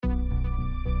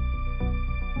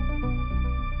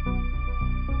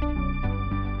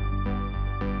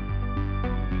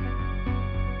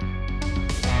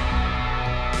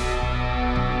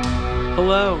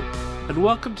Hello, and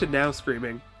welcome to Now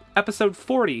Screaming, episode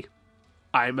 40.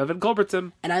 I'm Evan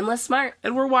Culbertson. And I'm Liz Smart.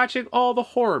 And we're watching all the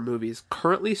horror movies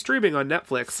currently streaming on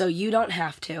Netflix. So you don't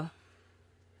have to.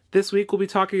 This week we'll be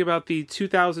talking about the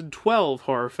 2012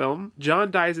 horror film,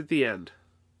 John Dies at the End.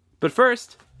 But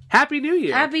first, Happy New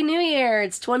Year! Happy New Year!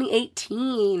 It's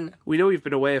 2018. We know we've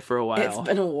been away for a while. It's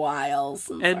been a while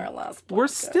since and our last podcast. We're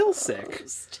still sick.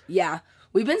 Yeah,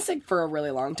 we've been sick for a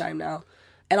really long time now.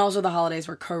 And also the holidays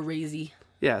were crazy.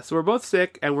 Yeah, so we're both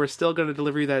sick, and we're still going to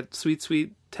deliver you that sweet,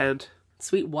 sweet tent.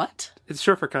 Sweet what? It's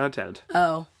short for content.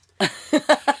 Oh.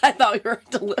 I thought we were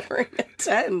delivering a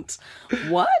tent.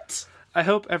 What? I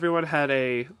hope everyone had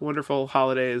a wonderful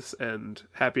holidays and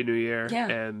Happy New Year. Yeah.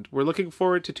 And we're looking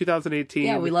forward to 2018.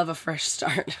 Yeah, we love a fresh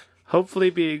start. Hopefully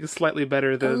being slightly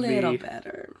better than the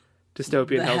better. dystopian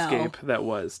The hellscape hell. that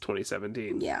was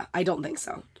 2017. Yeah, I don't think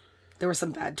so. There were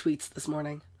some bad tweets this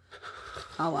morning.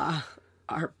 A la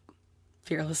our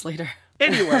fearless leader.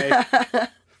 Anyway,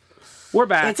 we're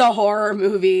back. It's a horror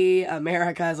movie.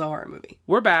 America is a horror movie.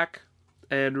 We're back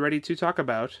and ready to talk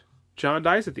about John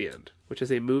Dies at the End, which is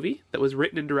a movie that was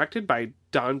written and directed by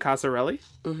Don Coscarelli.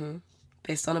 Mm-hmm.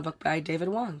 Based on a book by David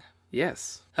Wong.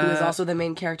 Yes. Who is also the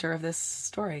main character of this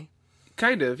story.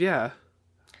 Kind of, yeah.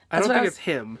 I That's don't what think I it's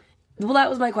him. Well, that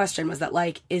was my question, was that,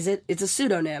 like, it's a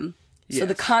pseudonym. So Yes.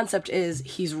 the concept is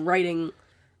he's writing,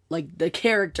 like, the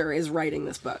character is writing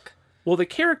this book. Well, the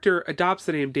character adopts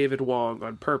the name David Wong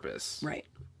on purpose. Right.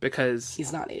 Because...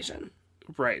 He's not Asian.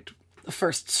 Right. The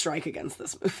first strike against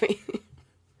this movie.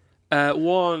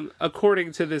 Wong,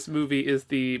 according to this movie, is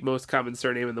the most common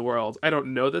surname in the world. I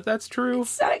don't know that that's true.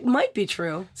 That might be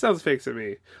true. Sounds fake to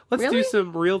me. Let's Really? do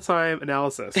some real-time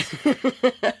analysis. I'm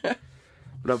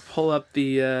going to pull up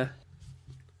the...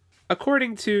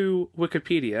 According to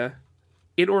Wikipedia,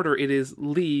 in order it is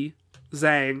Li,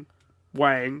 Zhang,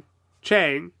 Wang,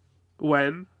 Chang,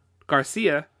 Wen,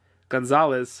 Garcia,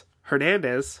 Gonzalez,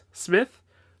 Hernandez, Smith,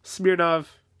 Smirnov,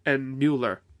 and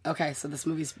Mueller. Okay, so this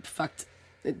movie's fucked.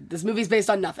 This movie's based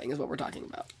on nothing, is what we're talking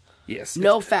about. Yes.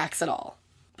 No facts at all.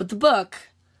 But the book...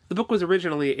 The book was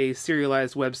originally a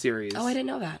serialized web series. Oh, I didn't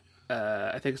know that.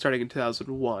 I think starting in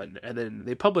 2001, and then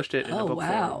they published it in a book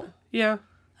wow. form. Yeah.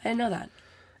 I didn't know that.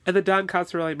 And then Don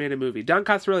Coscarelli made a movie. Don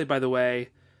Coscarelli, by the way,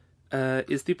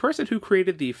 is the person who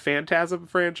created the Phantasm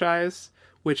franchise,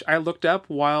 which I looked up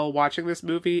while watching this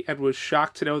movie and was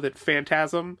shocked to know that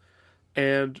Phantasm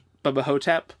and Bubba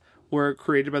Hotep were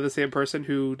created by the same person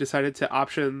who decided to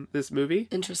option this movie.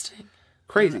 Interesting.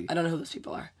 Crazy. I don't know who those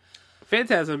people are.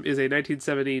 Phantasm is a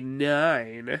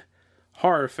 1979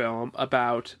 horror film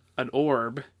about an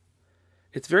orb.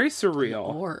 It's very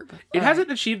surreal. An orb. It hasn't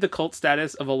achieved the cult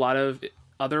status of a lot of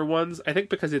other ones, I think,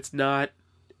 because it's not,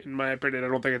 in my opinion, I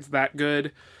don't think it's that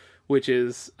good, which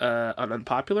is an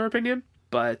unpopular opinion,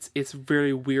 but it's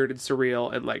very weird and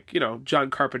surreal and, like, you know,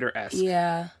 John Carpenter-esque.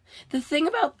 Yeah. The thing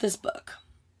about this book,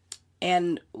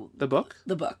 and... The book?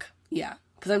 The book, yeah.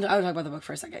 Because I want to talk about the book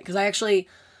for a second. Because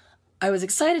I was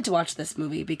excited to watch this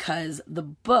movie because the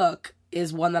book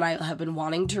is one that I have been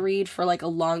wanting to read for, like, a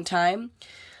long time.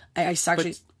 I actually...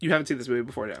 But you haven't seen this movie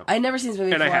before now. I never seen this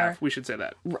movie before. And I have. We should say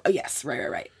that. Yes,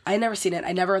 right. I had never seen it.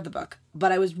 I never read the book.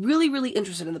 But I was really, really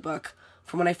interested in the book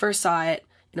from when I first saw it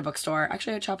in a bookstore.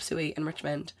 Actually, at Chop Suey in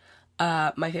Richmond.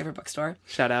 My favorite bookstore.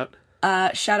 Shout out.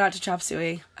 Shout out to Chop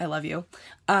Suey. I love you.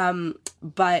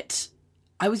 But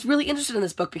I was really interested in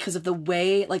this book because of the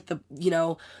way, like, the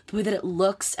way that it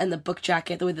looks and the book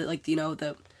jacket, the way that, like,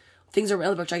 the things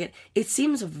around the book jacket. It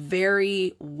seems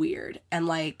very weird and,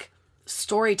 like,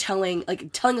 storytelling,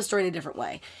 like telling a story in a different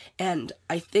way. And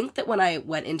I think that when I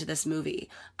went into this movie,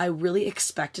 I really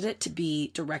expected it to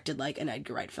be directed like an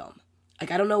Edgar Wright film.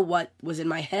 Like, I don't know what was in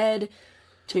my head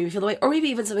to make me feel the way, or maybe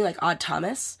even something like Odd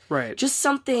Thomas. Right. Just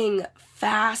something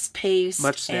fast paced,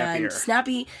 much snappier. and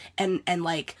snappy and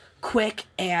like quick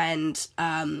and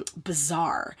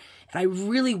bizarre. And I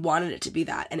really wanted it to be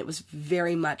that, and it was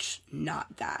very much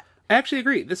not that. I actually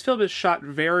agree. This film is shot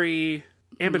very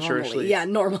amateurishly.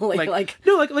 Normally. Like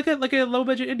a low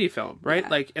budget indie film, right? Yeah.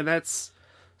 Like, and that's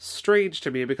strange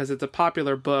to me because it's a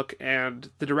popular book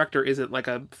and the director isn't like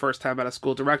a first time out of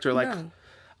school director. Like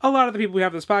a lot of the people we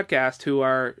have on this podcast who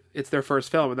are, it's their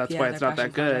first film and that's why it's not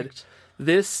that good. Project.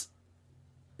 This,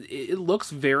 it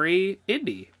looks very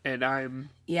indie and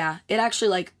Yeah, it actually,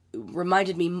 like,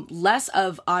 reminded me less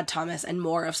of Odd Thomas and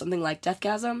more of something like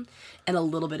Deathgasm and a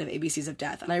little bit of ABCs of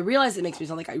Death. And I realize it makes me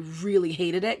sound like I really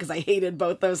hated it because I hated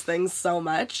both those things so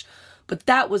much. But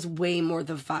that was way more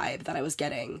the vibe that I was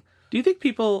getting Do you think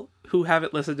people who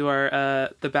haven't listened to our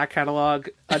the back catalog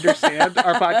understand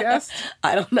our podcast?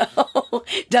 I don't know.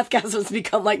 Deathgasm's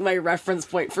become like my reference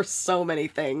point for so many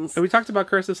things. And we talked about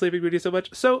Curse of Sleeping Beauty so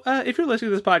much. So if you're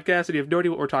listening to this podcast and you have no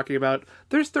idea what we're talking about,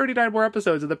 there's 39 more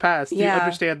episodes in the past. Yeah. You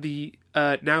understand the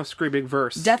now screaming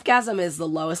verse. Deathgasm is the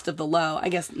lowest of the low. I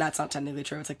guess that's not technically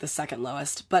true. It's like the second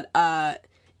lowest. But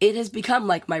it has become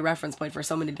like my reference point for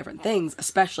so many different things,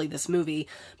 especially this movie.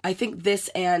 I think this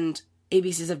and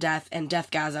ABCs of Death and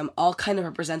Deathgasm all kind of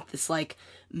represent this like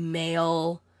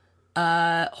male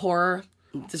horror.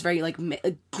 This very like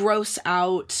gross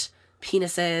out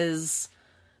penises,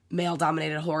 male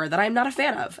dominated horror that I'm not a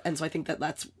fan of. And so I think that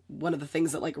that's one of the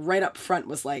things that like right up front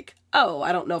was like, oh,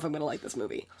 I don't know if I'm going to like this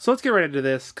movie. So let's get right into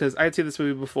this, because I had seen this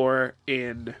movie before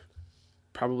in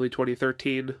probably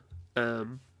 2013.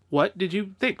 What did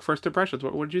you think? First impressions.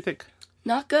 What did you think?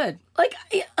 Not good. Like,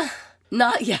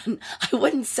 not yet. I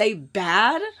wouldn't say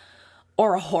bad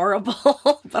or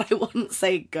horrible, but I wouldn't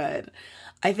say good.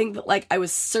 I think that, like, I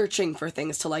was searching for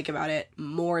things to like about it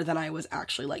more than I was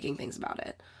actually liking things about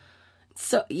it.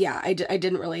 So, yeah, I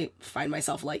didn't really find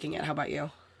myself liking it. How about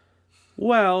you?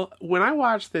 Well, when I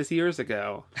watched this years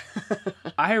ago,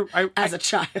 As a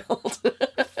child.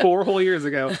 4 whole years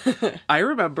ago, I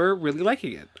remember really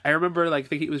liking it. I remember like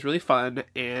thinking it was really fun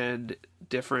and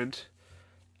different.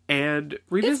 And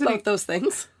It's both those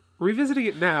things. Revisiting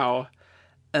it now,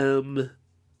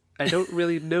 I don't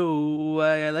really know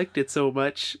why I liked it so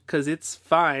much, because it's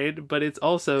fine, but it's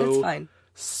also fine.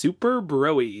 Super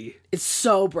bro-y. It's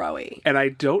so bro-y. And I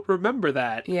don't remember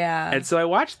that. Yeah. And so I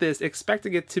watched this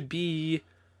expecting it to be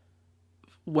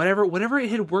whatever it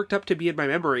had worked up to be in my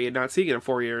memory, and not seeing it in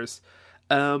 4 years.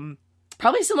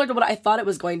 Probably similar to what I thought it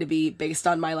was going to be based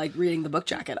on my, like, reading the book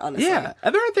jacket, honestly. Yeah,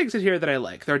 and there are things in here that I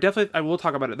like. There are definitely, I will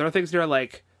talk about it. There are things here I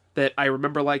like that I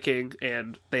remember liking,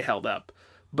 and they held up.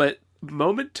 But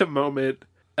moment to moment,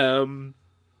 No.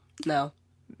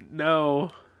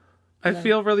 I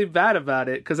feel really bad about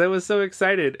it, because I was so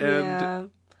excited, and Yeah.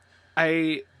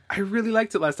 I really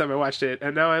liked it last time I watched it,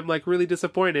 and now I'm, like, really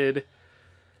disappointed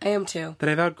I am too. that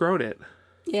I've outgrown it.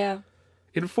 Yeah.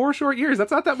 In 4 short years, that's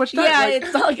not that much time. Yeah, Like,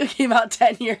 it's not like it came out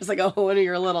 10 years ago when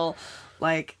you're little.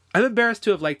 Like, I'm embarrassed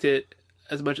to have liked it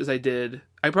as much as I did.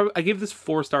 I gave this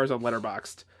 4 stars on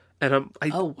Letterboxd, and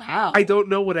oh, wow. I don't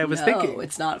know what I was No, thinking.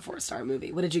 it's not a 4-star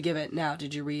movie. What did you give it now?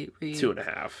 Did you read? 2.5.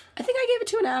 I think I gave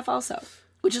it 2.5 also,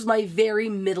 which is my very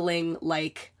middling,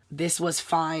 like, this was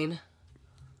fine.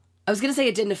 I was going to say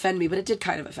it didn't offend me, but it did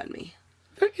kind of offend me.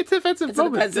 It's an offensive It's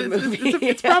an moment. offensive movie.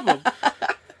 It's a problem.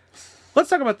 Let's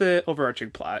talk about the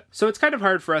overarching plot. So it's kind of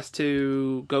hard for us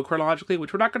to go chronologically,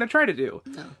 which we're not going to try to do.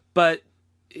 No. But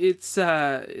it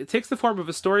takes the form of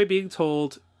a story being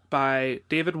told by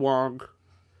David Wong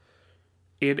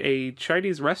in a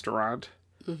Chinese restaurant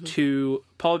to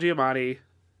Paul Giamatti.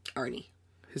 Arnie.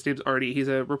 His name's Arnie. He's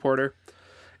a reporter.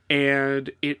 And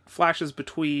it flashes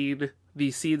between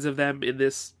the scenes of them in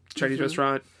this Chinese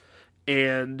restaurant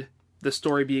and the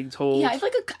story being told. Yeah, I feel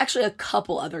like actually a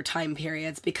couple other time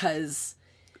periods, because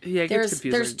Yeah, it gets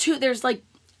confusing.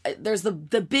 there's the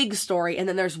big story, and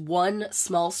then there's one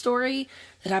small story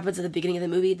that happens at the beginning of the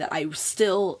movie that I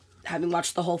still, having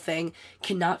watched the whole thing,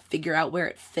 cannot figure out where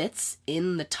it fits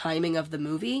in the timing of the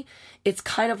movie. It's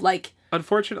kind of like...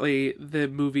 Unfortunately, the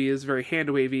movie is very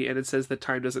hand-wavy, and it says that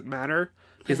time doesn't matter.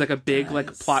 It's like a big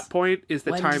like plot point is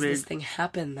the when timing. When does this thing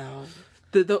happen, though?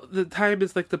 The time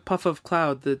is like the puff of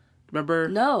cloud. Remember?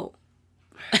 No.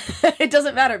 It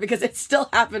doesn't matter, because it still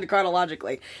happened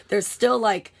chronologically. There's still,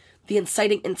 like, the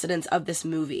inciting incidents of this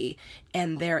movie,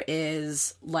 and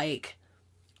there's a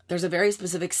very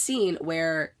specific scene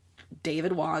where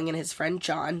David Wong and his friend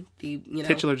John,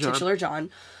 titular John,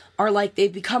 are like,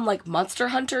 they've become like monster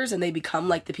hunters, and they become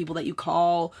like the people that you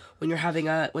call when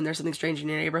there's something strange in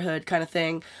your neighborhood kind of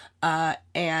thing.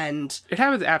 And it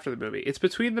happens after the movie. It's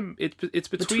between them. It's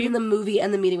between the movie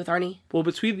and the meeting with Arnie. Well,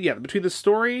 between the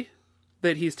story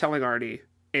that he's telling Arnie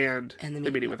and the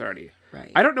meeting with Arnie.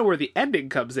 Right. I don't know where the ending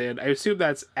comes in. I assume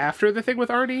that's after the thing with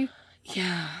Arnie.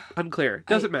 Yeah. Unclear.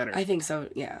 Doesn't matter. I think so.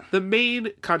 Yeah. The main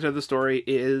content of the story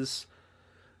is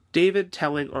David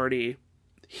telling Arnie,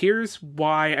 here's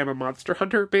why I'm a monster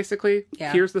hunter, basically.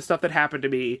 Yeah. Here's the stuff that happened to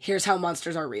me. Here's how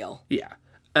monsters are real. Yeah.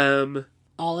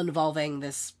 All involving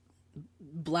this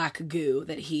black goo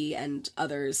that he and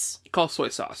others call soy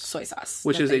sauce.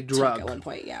 Which is a drug. At one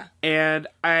point, yeah. And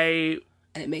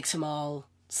it makes him all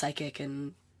psychic,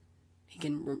 and he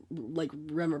can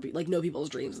remember, like, know people's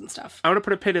dreams and stuff. I want to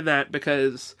put a pin in that,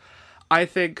 because I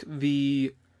think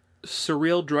the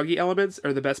surreal druggy elements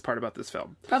are the best part about this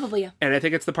film. Probably, yeah. And I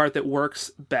think it's the part that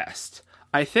works best.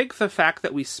 I think the fact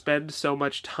that we spend so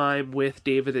much time with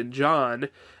David and John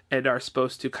and are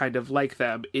supposed to kind of like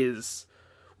them is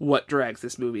what drags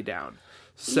this movie down.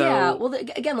 So, yeah, well,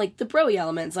 again, like, the bro-y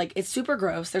elements, like, it's super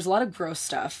gross. There's a lot of gross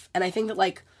stuff. And I think that,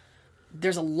 like,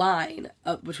 there's a line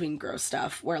between gross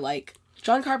stuff where, like,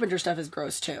 John Carpenter stuff is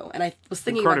gross, too. And I was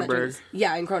thinking about that.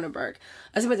 In Cronenberg.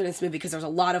 I was thinking about this movie because there's a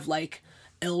lot of, like,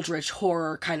 eldritch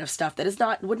horror kind of stuff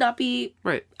that would not be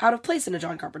out of place in a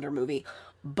John Carpenter movie.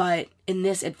 But in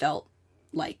this, it felt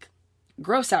like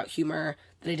gross out humor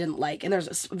that I didn't like. And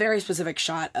there's a very specific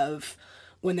shot of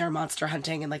when they're monster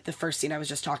hunting, and like the first scene I was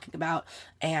just talking about,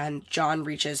 and John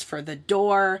reaches for the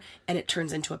door and it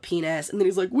turns into a penis, and then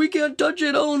he's like, we can't touch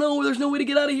it, oh no, there's no way to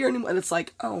get out of here anymore. And it's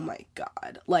like, oh my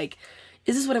god, like,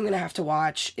 is this what I'm gonna have to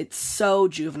watch? It's so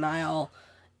juvenile.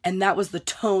 And that was the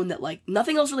tone that, like,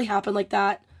 nothing else really happened like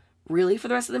that really for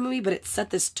the rest of the movie, but it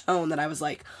set this tone that I was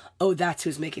like, oh, that's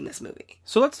who's making this movie.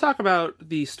 So let's talk about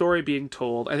the story being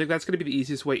told. I think that's going to be the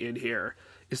easiest way in here,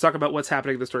 is talk about what's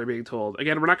happening in the story being told.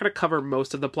 Again, we're not going to cover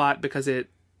most of the plot because it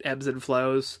ebbs and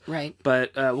flows. Right.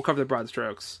 But we'll cover the broad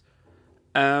strokes.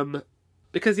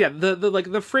 Because, yeah,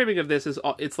 the framing of this is,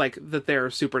 it's like that they're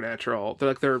supernatural.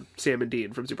 They're Sam and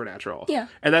Dean from Supernatural. Yeah.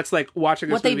 And that's like watching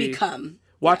this movie. What they become.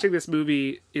 Watching this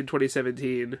movie in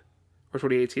 2017 or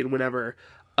 2018, whenever,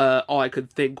 all I could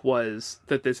think was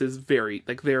that this is very,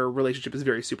 like, their relationship is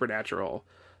very supernatural.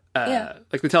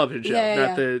 Like the television show,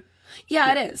 not the...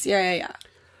 Yeah, it is. Yeah.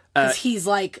 Because he's,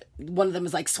 like, one of them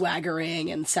is, like,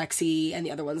 swaggering and sexy, and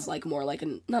the other one's, like, more like,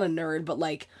 not a nerd, but,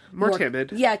 like... More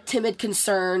timid. Yeah, timid,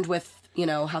 concerned with, you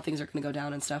know, how things are going to go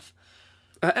down and stuff.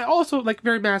 And also, like,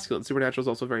 very masculine. Supernatural is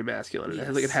also very masculine.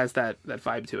 Yes. It has that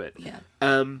vibe to it.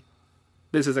 Yeah.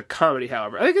 This is a comedy,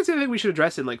 however. I think that's the other thing we should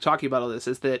address in, like, talking about all this,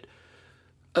 is that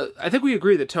I think we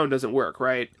agree that tone doesn't work,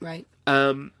 right? Right.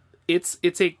 It's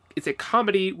a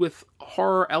comedy with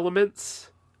horror elements.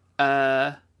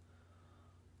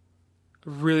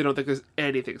 Really don't think there's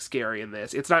anything scary in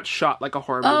this. It's not shot like a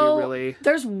horror movie, really.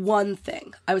 There's one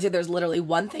thing. I would say there's literally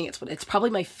one thing. It's probably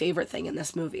my favorite thing in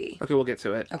this movie. Okay, we'll get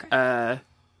to it. Okay.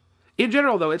 In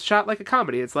general, though, it's shot like a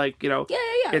comedy. It's like, you know...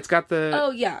 Yeah. It's got the... Oh,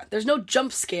 yeah. There's no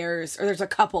jump scares, or there's a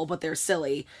couple, but they're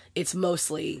silly. It's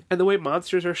mostly... And the way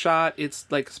monsters are shot, it's,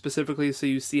 like, specifically so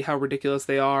you see how ridiculous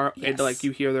they are, Yes. and, like,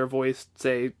 you hear their voice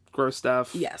say gross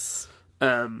stuff. Yes.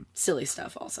 Silly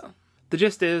stuff, also. The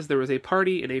gist is, there was a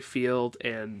party in a field,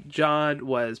 and John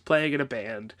was playing in a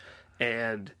band,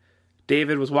 and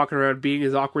David was walking around being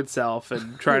his awkward self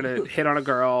and trying to hit on a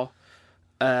girl.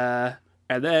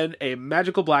 And then a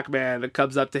magical black man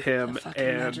comes up to him.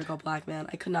 Magical black man.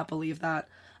 I could not believe that.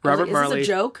 Robert Marley. Is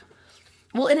this a joke?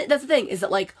 Well, and that's the thing, is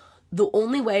that, like, the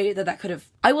only way that could have...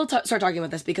 I will start talking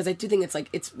about this, because I do think it's, like,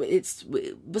 it's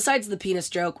besides the penis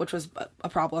joke, which was a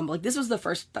problem, like, this was the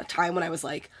first time when I was,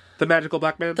 like... The magical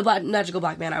black man? The magical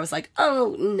black man. I was like,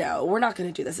 oh, no, we're not going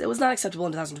to do this. It was not acceptable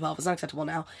in 2012. It's not acceptable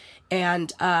now.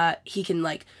 And he can,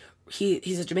 like...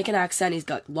 He's a Jamaican accent. He's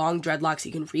got long dreadlocks.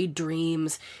 He can read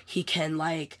dreams. He can,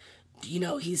 like, you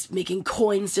know, he's making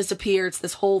coins disappear. It's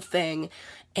this whole thing.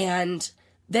 And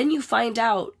then you find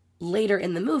out later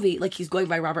in the movie, like, he's going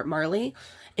by Robert Marley.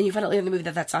 And you find out later in the movie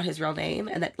that that's not his real name.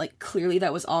 And that, like, clearly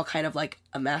that was all kind of, like,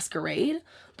 a masquerade.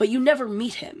 But you never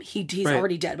meet him. He's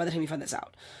already dead by the time you find this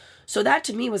out. So that,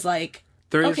 to me, was like,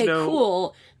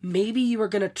 cool. Maybe you were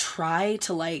going to try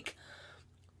to, like...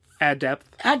 Add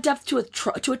depth to a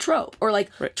trope, or like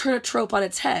turn a trope on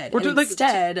its head. Or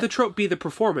instead, the trope be the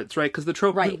performance, right? Because the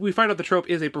trope, we find out the trope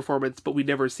is a performance, but we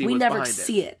never see. We never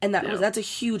see it, and that's a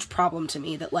huge problem to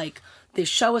me. That, like, they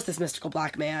show us this mystical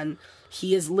black man.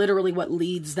 He is literally what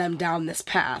leads them down this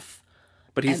path.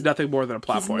 But he's nothing more than a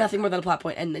plot point. Nothing more than a plot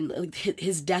point, and then, like,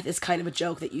 his death is kind of a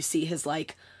joke that you see his,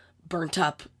 like, burnt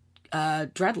up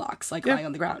dreadlocks, like, lying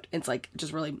on the ground. It's like,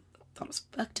 just really thought it was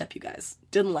fucked up. You guys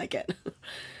didn't like it.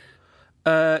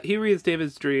 He reads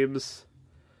David's dreams,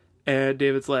 and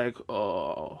David's like,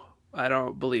 oh, I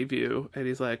don't believe you. And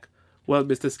he's like, well,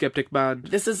 Mr. Skeptic Man.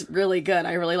 This is really good.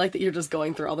 I really like that you're just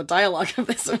going through all the dialogue of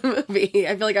this movie.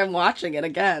 I feel like I'm watching it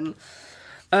again.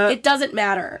 It doesn't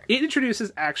matter. It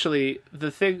introduces, actually,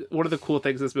 one of the cool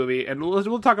things in this movie, and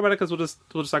we'll talk about it because we'll just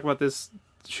talk about this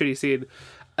shitty scene.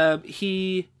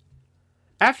 He,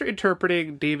 after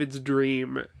interpreting David's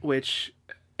dream, which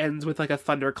ends with, like, a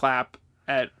thunderclap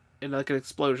in like an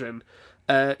explosion,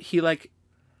 he, like,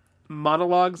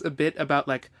 monologues a bit about,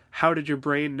 like, how did your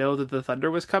brain know that the thunder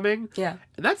was coming? Yeah.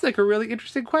 And that's, like, a really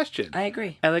interesting question. I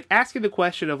agree. And, like, asking the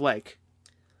question of, like,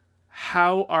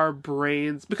 how our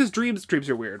brains... Because dreams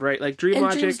are weird, right? Like, dream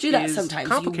logic is do that sometimes.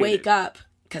 complicated. You wake up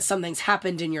because something's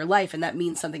happened in your life and that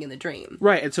means something in the dream.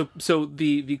 Right. And so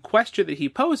the question that he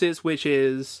poses, which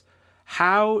is,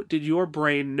 how did your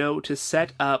brain know to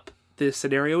set up this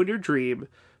scenario in your dream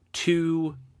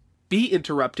to be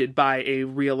interrupted by a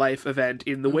real life event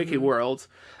in the waking world,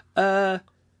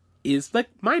 is like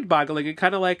mind-boggling and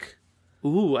kind of like,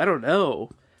 ooh, I don't know.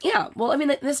 Yeah, well, I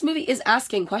mean, this movie is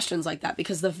asking questions like that,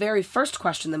 because the very first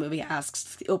question the movie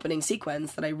asks, the opening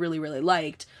sequence that I really, really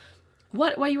liked,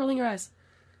 why are you rolling your eyes?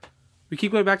 We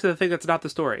keep going back to the thing that's not the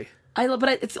story.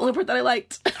 It's the only part that I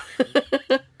liked.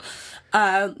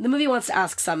 The movie wants to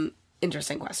ask some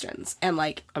interesting questions, and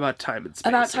like About time and space.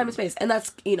 And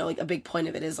that's, like a big point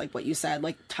of it is like what you said,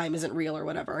 like time isn't real or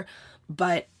whatever,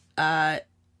 but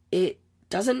it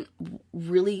doesn't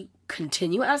really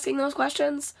continue asking those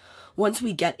questions. Once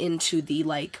we get into the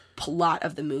like plot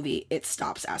of the movie, it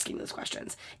stops asking those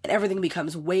questions, and everything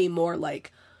becomes way more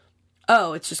like,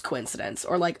 oh, it's just coincidence,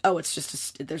 or like, oh, it's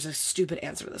just there's a stupid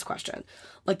answer to this question.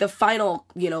 Like the final,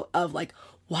 of like,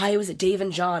 why was it Dave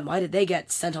and John? Why did they get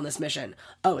sent on this mission?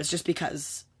 Oh, it's just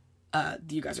because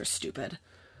you guys are stupid.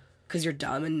 Because you're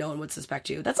dumb and no one would suspect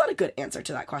you. That's not a good answer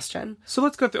to that question. So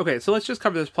let's go through... Okay, so let's just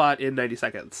cover this plot in 90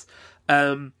 seconds.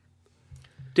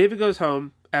 David goes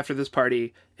home after this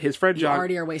party. His friend John... You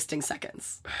already are wasting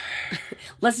seconds.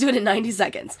 Let's do it in 90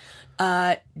 seconds.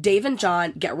 Dave and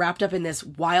John get wrapped up in this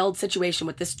wild situation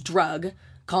with this drug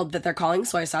that they're calling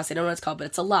soy sauce. I don't know what it's called, but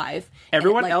it's alive.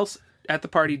 Everyone else at the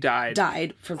party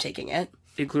died from taking it.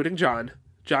 Including John.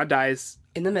 John dies...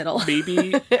 in the middle.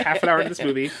 Maybe half an hour in this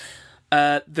movie.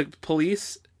 The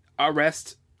police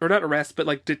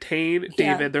detain David.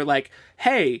 Yeah. They're like,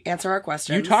 hey, answer our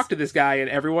questions. You talked to this guy and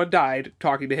everyone died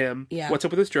talking to him. Yeah. What's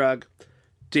up with this drug?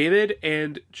 David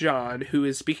and John, who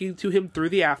is speaking to him through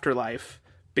the afterlife,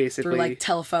 basically. Through like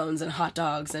telephones and hot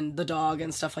dogs and the dog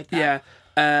and stuff like that.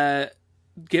 Yeah.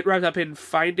 Get wrapped up in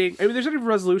finding... I mean, there's not even a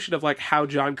resolution of like how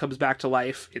John comes back to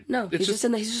life. He's just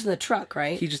in the truck,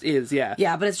 right? He just is, yeah.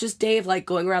 Yeah, but it's just Dave like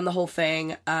going around the whole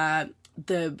thing.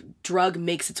 The drug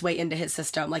makes its way into his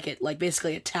system, like it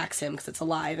basically attacks him because it's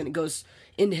alive, and it goes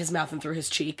into his mouth and through his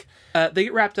cheek. They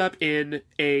get wrapped up in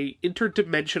a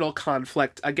interdimensional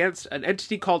conflict against an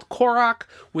entity called Korok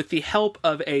with the help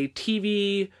of a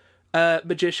TV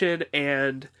magician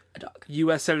and a dog.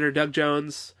 U.S. Senator Doug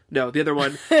Jones. No, the other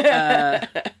one,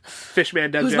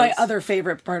 Fishman Doug Who's Jones. my other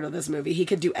favorite part of this movie. He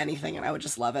could do anything, and I would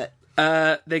just love it.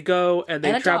 They go and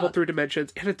they travel through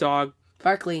dimensions, and a dog.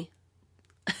 Barkley.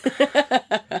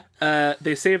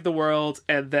 They save the world,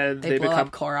 and then they blow become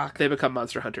up Korok. They become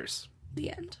monster hunters.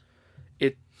 The end.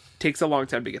 It takes a long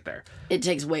time to get there. It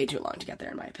takes way too long to get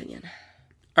there, in my opinion.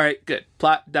 All right, good.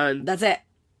 Plot done. That's it.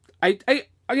 I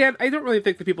don't really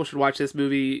think that people should watch this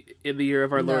movie in the year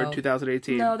of our Lord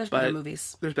 2018. No, there's better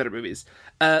movies. There's better movies.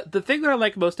 The thing that I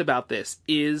like most about this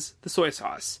is the soy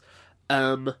sauce.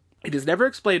 It is never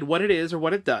explained what it is or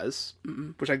what it does,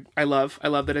 which I love. I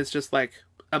love that it's just like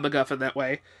a MacGuffin that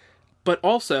way. But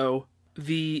also,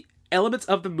 the elements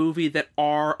of the movie that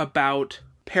are about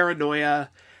paranoia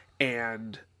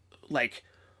and, like,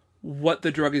 what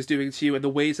the drug is doing to you and the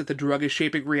ways that the drug is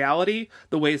shaping reality,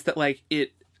 the ways that, like,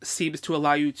 it seems to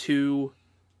allow you to...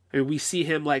 I mean, we see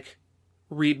him, like,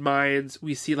 read minds.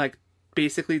 We see, like,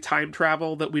 basically time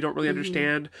travel that we don't really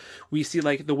understand. We see,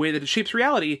 like, the way that it shapes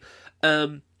reality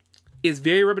is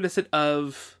very reminiscent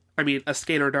of, A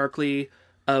Scanner Darkly,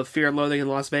 of Fear and Loathing in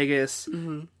Las Vegas.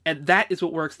 And that is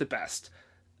what works the best.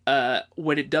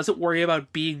 When it doesn't worry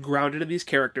about being grounded in these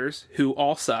characters, who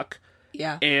all suck,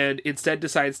 and instead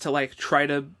decides to, like, try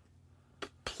to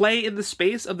play in the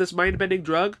space of this mind-bending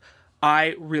drug,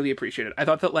 I really appreciate it. I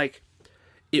thought that, like,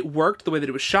 it worked, the way that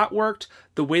it was shot worked,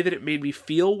 the way that it made me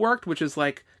feel worked, which is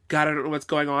like, God, I don't know what's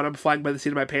going on, I'm flying by the seat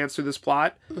of my pants through this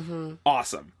plot.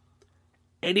 Awesome.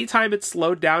 Anytime it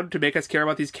slowed down to make us care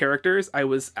about these characters, I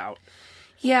was out.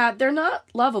 Yeah, they're not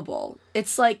lovable.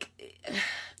 It's like...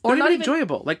 Or not even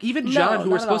enjoyable. Like, even John, who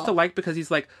we're supposed to like because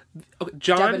he's like...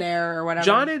 John, debonair or whatever.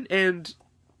 John and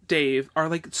Dave are,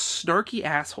 like, snarky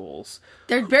assholes.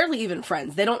 They're barely even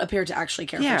friends. They don't appear to actually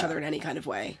care for each other in any kind of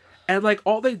way. And, like,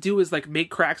 all they do is, like, make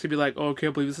cracks and be like, oh, I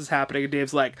can't believe this is happening. And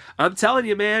Dave's like, I'm telling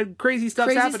you, man, crazy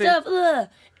stuff's happening. Ugh.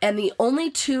 And the only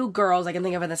two girls I can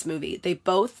think of in this movie, they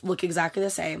both look exactly the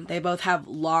same. They both have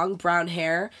long brown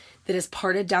hair that is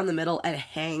parted down the middle and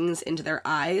hangs into their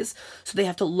eyes. So they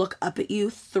have to look up at you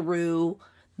through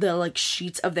the, like,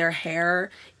 sheets of their hair.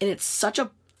 And it's such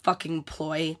a fucking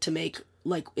ploy to make,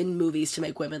 like, in movies, to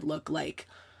make women look, like,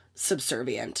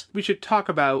 subservient. We should talk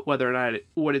about whether or not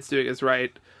what it's doing is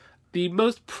right. The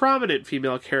most prominent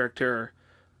female character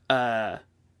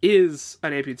is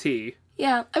an amputee,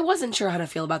 Yeah, I wasn't sure how to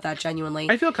feel about that, genuinely.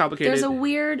 I feel complicated. There's a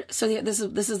weird... So this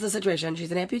is the situation.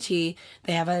 She's an amputee.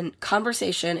 They have a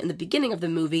conversation in the beginning of the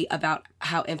movie about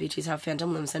how amputees have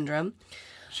phantom limb syndrome.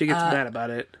 She gets mad about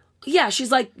it. Yeah,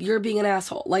 she's like, you're being an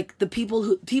asshole. Like, the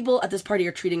people at this party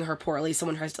are treating her poorly.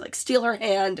 Someone tries to, like, steal her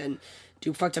hand and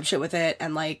do fucked up shit with it.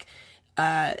 And, like,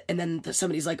 and then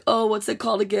somebody's like, oh, what's it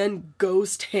called again?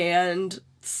 Ghost hand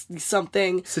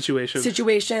something.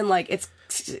 Situation. Like, it's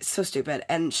so stupid.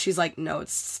 And she's like, no,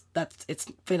 it's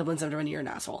phantom limb syndrome and you're an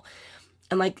asshole.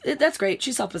 And, like, that's great.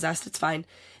 She's self-possessed. It's fine.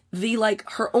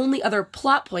 Her only other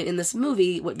plot point in this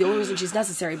movie, the only reason she's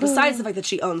necessary, besides the fact that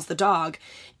she owns the dog,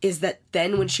 is that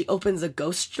then when she opens a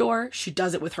ghost door, she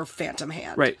does it with her phantom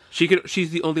hand. Right.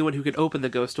 She's the only one who can open the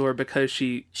ghost door because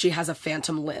she has a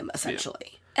phantom limb,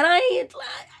 essentially. Yeah. And I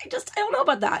don't know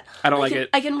about that. I don't like it.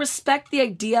 I can respect the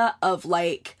idea of,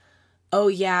 like, oh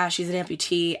yeah, she's an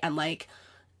amputee, and, like,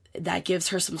 that gives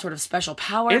her some sort of special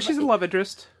power. And she's a love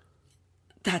interest.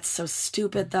 That's so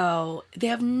stupid, though.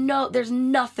 There's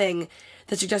nothing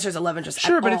that suggests there's a love interest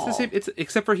Sure, at but all. it's the same,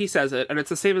 except for he says it, and it's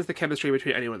the same as the chemistry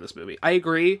between anyone in this movie. I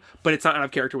agree, but it's not out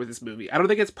of character with this movie. I don't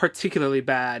think it's particularly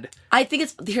bad.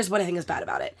 Here's what I think is bad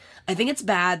about it. I think it's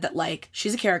bad that, like,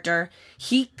 she's a character.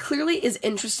 He clearly is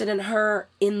interested in her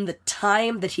in the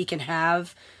time that he can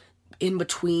have in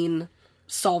between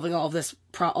solving all of this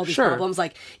all these problems.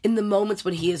 Like, in the moments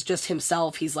when he is just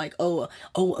himself, he's like, oh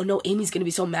no, Amy's gonna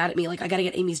be so mad at me, like, I gotta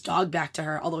get Amy's dog back to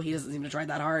her, although he doesn't seem to try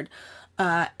that hard.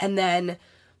 And then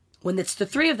when it's the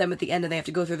three of them at the end and they have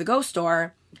to go through the ghost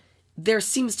door, there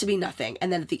seems to be nothing.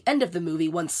 And then at the end of the movie,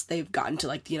 once they've gotten to,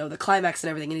 like, you know, the climax and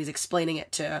everything, and he's explaining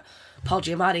it to Paul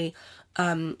Giamatti,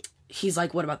 he's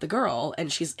like, what about the girl? And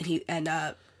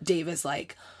Dave is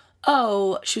like,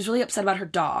 oh, she was really upset about her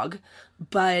dog,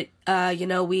 but, you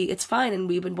know, it's fine, and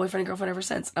we've been boyfriend and girlfriend ever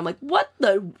since. I'm like, what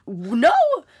the? No!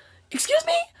 Excuse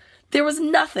me? There was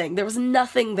nothing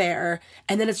there,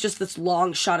 and then it's just this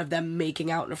long shot of them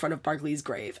making out in front of Barclay's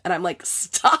grave, and I'm like,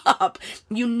 stop!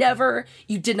 You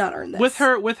did not earn this. With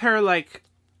her, like,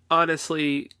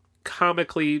 honestly,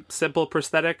 comically simple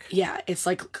prosthetic. Yeah, it's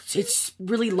like, it's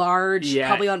really large,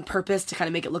 probably on purpose to kind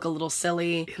of make it look a little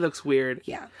silly. It looks weird.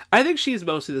 Yeah. I think she's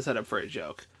mostly the setup for a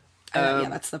joke. Yeah,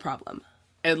 that's the problem.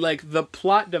 And, like, the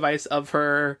plot device of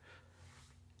her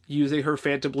using her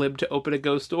phantom limb to open a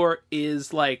ghost door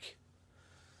is, like,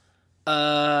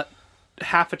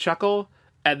 half a chuckle,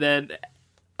 and then,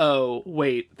 oh,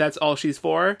 wait, that's all she's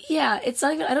for? Yeah, it's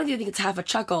not even, I don't even think it's half a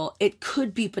chuckle. It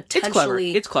could be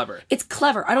potentially... It's clever. It's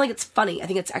clever. I don't think it's funny. I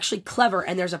think it's actually clever,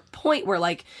 and there's a point where,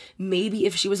 like, maybe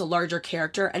if she was a larger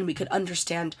character and we could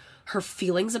understand her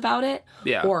feelings about it,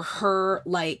 or her,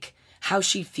 like, how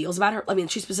she feels about her. I mean,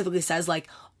 she specifically says, like,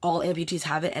 all amputees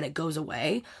have it and it goes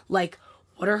away. Like,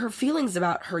 what are her feelings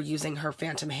about her using her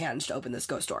phantom hand to open this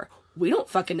ghost door? We don't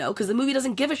fucking know, because the movie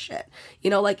doesn't give a shit. You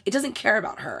know, like, it doesn't care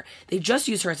about her. They just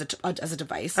use her as a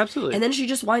device. Absolutely. And then she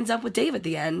just winds up with Dave at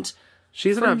the end.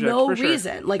 She's an object, no for sure.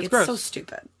 reason. Like, it's so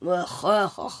stupid.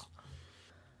 Ugh.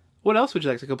 What else would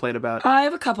you like to complain about? I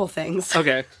have a couple things.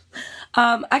 Okay.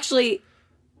 Actually,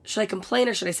 should I complain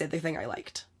or should I say the thing I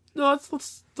liked? No,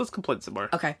 let's complain some more.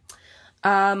 Okay.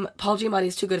 Paul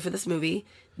Giamatti's too good for this movie.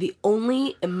 The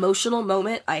only emotional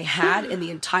moment I had in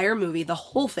the entire movie, the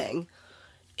whole thing,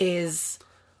 is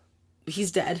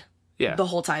he's dead. Yeah. The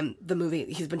whole time, the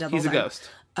movie, he's been dead the whole time.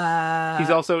 He's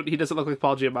a ghost. He doesn't look like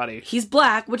Paul Giamatti. He's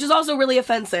black, which is also really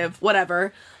offensive.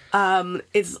 Whatever.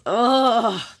 There's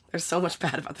so much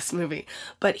bad about this movie.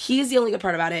 But he's the only good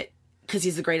part about it, because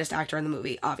he's the greatest actor in the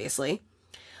movie, obviously.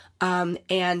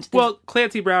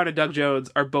 Clancy Brown and Doug Jones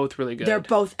are both really good. They're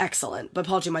both excellent, but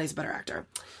Paul Giamatti's a better actor.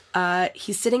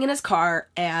 He's sitting in his car,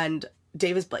 and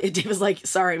Dave is like,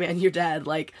 sorry, man, you're dead.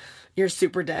 Like, you're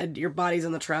super dead. Your body's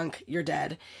in the trunk. You're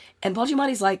dead. And Paul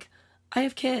Giamatti's like, I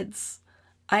have kids.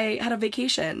 I had a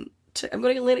vacation. I'm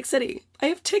going to Atlantic City. I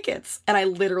have tickets. And I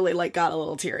literally, like, got a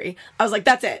little teary. I was like,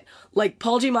 that's it. Like,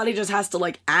 Paul Giamatti just has to,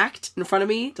 like, act in front of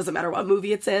me. Doesn't matter what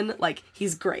movie it's in. Like,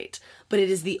 he's great. But it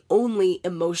is the only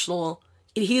emotional...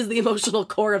 He is the emotional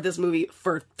core of this movie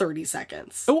for 30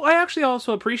 seconds. Oh, I actually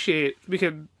also appreciate,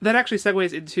 because that actually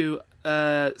segues into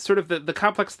sort of the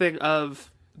complex thing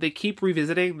of they keep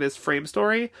revisiting this frame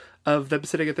story of them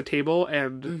sitting at the table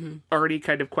and already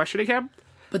kind of questioning him.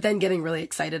 But then getting really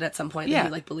excited at some point that he,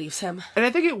 like, believes him. And I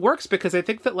think it works because I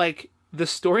think that, like, the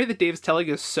story that Dave's telling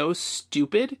is so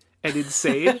stupid and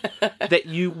insane that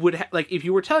you would, like, if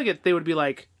you were telling it, they would be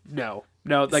like, no,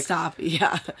 like... Stop,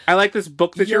 yeah. I like this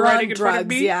book that you're writing in drugs, front of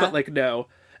me, but, like, no.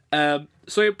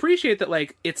 So I appreciate that,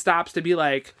 like, it stops to be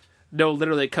like, no,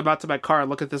 literally, come out to my car and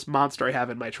look at this monster I have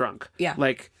in my trunk. Yeah.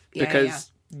 Like,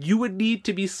 because you would need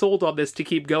to be sold on this to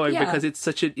keep going Yeah. because it's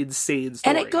such an insane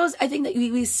story. And it goes, I think that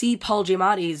we see Paul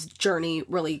Giamatti's journey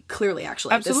really clearly,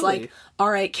 actually. Absolutely. This, like, all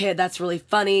right, kid, that's really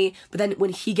funny. But then when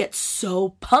he gets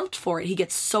so pumped for it, he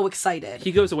gets so excited.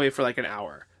 He goes away for like an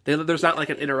hour. There's not like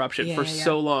an interruption for yeah.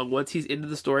 so long. Once he's into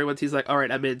the story, once he's like, all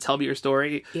right, I'm in, tell me your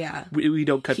story. Yeah. We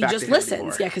don't cut He back just to him listens.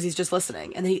 anymore. Yeah, because he's just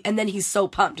listening. And then he's so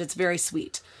pumped. It's very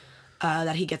sweet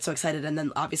that he gets so excited. And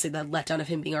then obviously the letdown of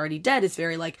him being already dead is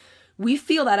very like, we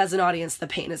feel that as an audience, the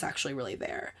pain is actually really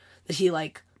there. That he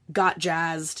like got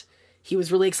jazzed. He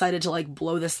was really excited to like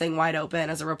blow this thing wide open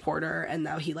as a reporter. And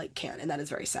now he like can't. And that is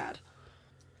very sad.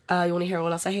 You want to hear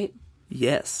what else I hate?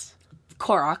 Yes.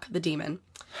 Korok, the demon.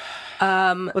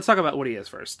 Let's talk about what he is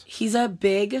first. He's a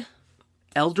big...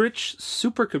 Eldritch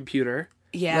supercomputer.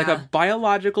 Yeah. Like a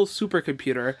biological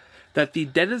supercomputer that the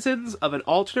denizens of an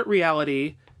alternate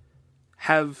reality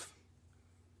have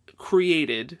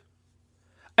created.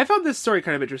 I found this story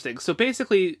kind of interesting. So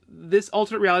basically, this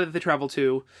alternate reality that they travel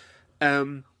to...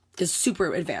 is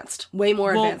super advanced. Way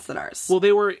more advanced than ours. Well,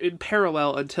 they were in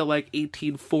parallel until like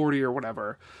 1840 or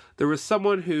whatever. There was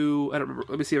someone who... I don't remember.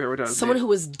 Let me see if I wrote down his Someone name. who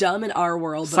was dumb in our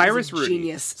world, but Cyrus was a Rudy.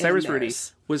 genius in Cyrus Rudy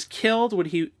theirs. was killed when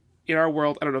he, in our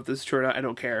world, I don't know if this is true or not, I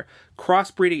don't care,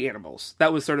 crossbreeding animals.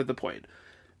 That was sort of the point.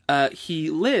 He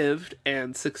lived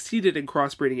and succeeded in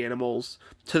crossbreeding animals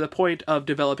to the point of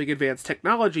developing advanced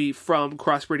technology from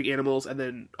crossbreeding animals and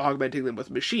then augmenting them with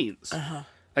machines. Uh-huh.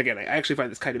 Again, I actually find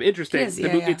this kind of interesting. It is, The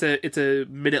yeah, movie, yeah. It's a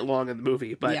minute long in the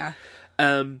movie, but Yeah.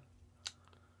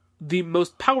 the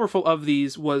most powerful of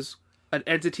these was an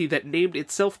entity that named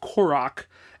itself Korok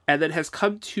and then has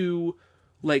come to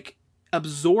like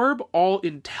absorb all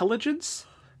intelligence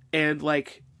and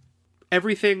like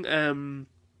everything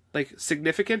like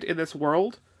significant in this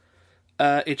world.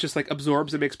 It just like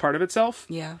absorbs and makes part of itself.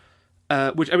 Yeah.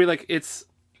 Which I mean, like, it's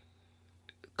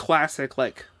classic,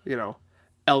 like, you know,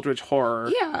 eldritch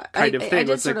horror Yeah. kind of thing. I did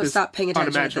It's sort like of this stop paying attention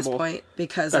at this unimaginable- point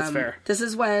because That's fair. this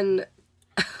is when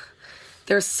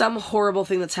there's some horrible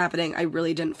thing that's happening. I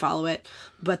really didn't follow it.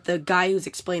 But the guy who's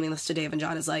explaining this to Dave and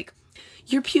John is like,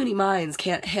 your puny minds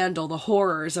can't handle the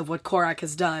horrors of what Korok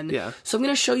has done. Yeah. So I'm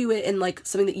going to show you it in like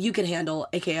something that you can handle,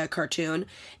 aka a cartoon,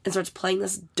 and starts playing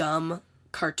this dumb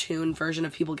cartoon version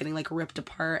of people getting like ripped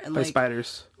apart and by like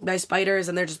spiders. by spiders,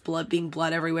 and they're just being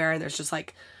blood everywhere, and there's just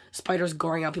like spiders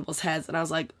goring out people's heads, and I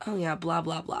was like, oh yeah, blah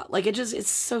blah blah. Like it's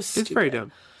so stupid. It's very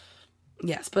dumb.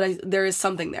 Yes, but there is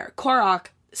something there. Korok.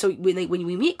 So when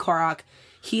we meet Korok,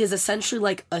 he is essentially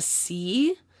like a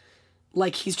sea.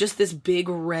 Like he's just this big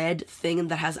red thing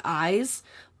that has eyes,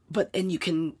 and you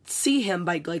can see him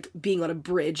by like being on a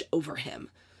bridge over him.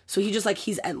 So he just like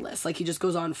he's endless. Like he just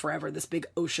goes on forever. This big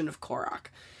ocean of Korok.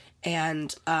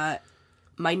 And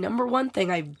my number one thing,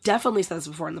 I've definitely said this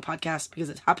before in the podcast because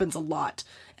it happens a lot,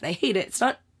 and I hate it. It's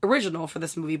not original for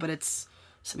this movie, but it's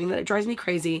something that drives me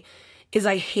crazy. Is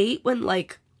I hate when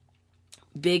like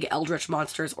big eldritch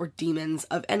monsters or demons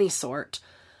of any sort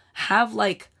have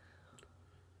like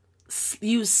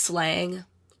use slang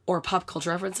or pop culture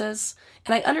references.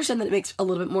 And I understand that it makes a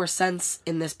little bit more sense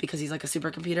in this because he's like a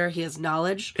supercomputer. He has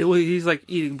knowledge. He's like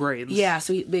eating brains. Yeah,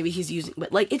 so maybe he's using,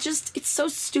 but like it's so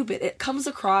stupid. It comes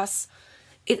across,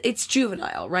 it's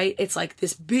juvenile, right? It's like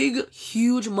this big,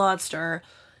 huge monster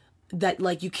that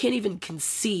like you can't even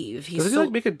conceive. Does he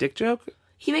like make a dick joke?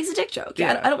 He makes a dick joke.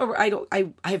 Yeah, Yeah. I don't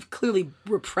remember. I have clearly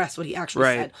repressed what he actually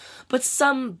Right. said, but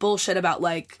some bullshit about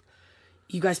like,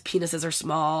 you guys' penises are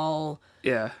small.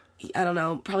 Yeah. I don't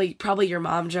know. Probably your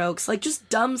mom jokes. Like just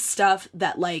dumb stuff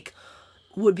that like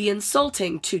would be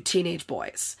insulting to teenage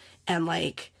boys. And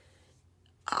like,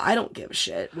 I don't give a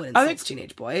shit what insults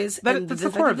teenage boys. that's And the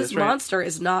fact core that of this this, right? monster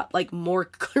is not like more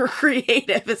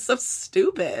creative. It's so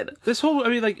stupid. This whole, I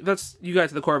mean, like, that's, you guys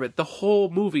at the core of it. The whole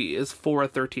movie is for a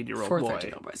 13-year-old For boy.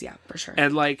 13-year-old boys, yeah, for sure.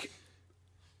 And, like,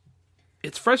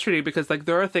 it's frustrating because, like,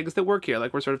 there are things that work here,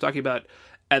 like we're sort of talking about,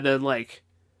 and then, like,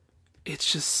 it's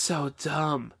just so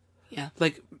dumb. Yeah.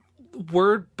 Like,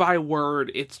 word by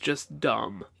word, it's just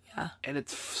dumb. Yeah. And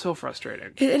it's so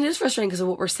frustrating. It is frustrating because of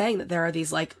what we're saying, that there are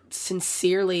these like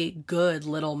sincerely good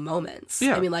little moments.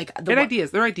 Yeah. I mean, like They're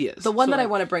ideas. The one So, that I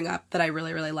like, want to bring up that I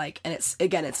really, really like, and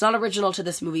it's not original to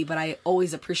this movie, but I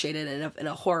always appreciate it in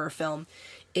a horror film,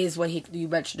 is when you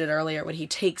mentioned it earlier, when he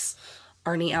takes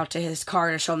Arnie out to his car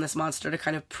to show him this monster to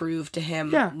kind of prove to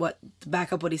him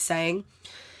back up what he's saying.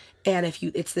 And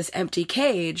it's this empty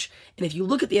cage, and if you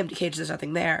look at the empty cage, there's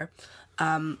nothing there.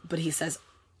 But he says,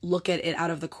 look at it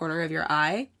out of the corner of your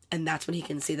eye, and that's when he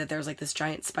can see that there's like this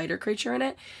giant spider creature in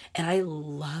it. And I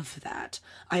love that.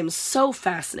 I am so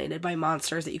fascinated by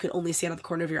monsters that you can only see out of the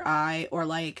corner of your eye, or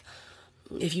like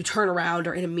if you turn around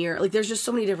or in a mirror. Like there's just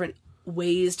so many different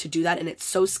ways to do that, and it's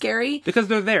so scary. Because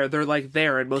they're there. They're like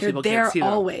there, and most people can't see them. They're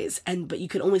there always, but you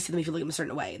can only see them if you look at them a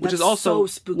certain way. Which is also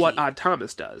what Odd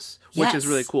Thomas does, which is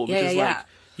really cool. Because like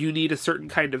you need a certain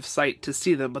kind of sight to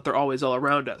see them, but they're always all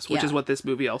around us, which is what this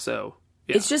movie also.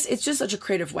 Yeah. It's just such a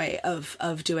creative way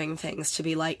of doing things to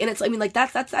be like, and it's, I mean, like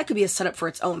that could be a setup for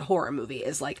its own horror movie.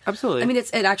 Is like, absolutely. I mean,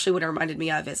 it actually what it reminded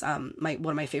me of is one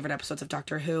of my favorite episodes of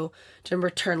Doctor Who. Do you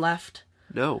remember Turn Left?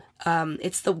 No.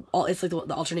 It's like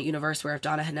the alternate universe where if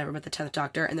Donna had never met the 10th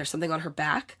Doctor and there's something on her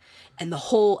back, and the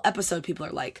whole episode people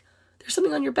are like, there's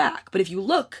something on your back, but if you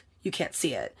look, you can't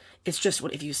see it. It's just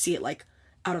if you see it like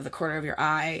out of the corner of your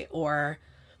eye, or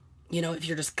you know, if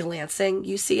you're just glancing,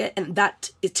 you see it. And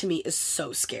that, to me, is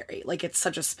so scary. Like, it's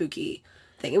such a spooky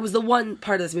thing. It was the one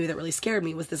part of this movie that really scared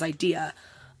me, was this idea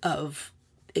of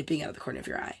it being out of the corner of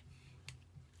your eye.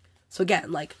 So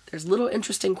again, like, there's little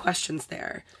interesting questions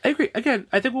there. I agree. Again,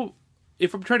 I think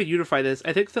if I'm trying to unify this,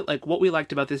 I think that, like, what we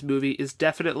liked about this movie is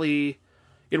definitely,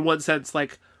 in one sense,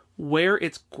 like, where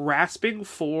it's grasping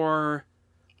for,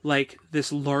 like,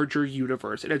 this larger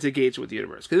universe, and it's engaged with the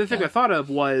universe. Because the thing I thought of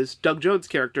was Doug Jones'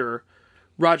 character,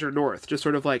 Roger North, just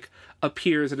sort of, like,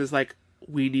 appears and is like,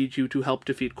 we need you to help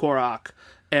defeat Korok,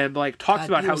 and, like, talks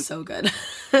about how... so good.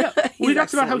 Yeah, he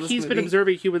talks about how he's been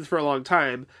observing humans for a long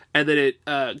time, and then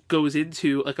it goes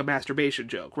into, like, a masturbation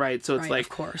joke, right? So it's like, of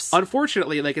course.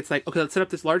 Unfortunately, like, it's like, okay, let's set up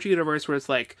this larger universe where it's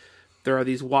like, there are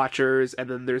these Watchers, and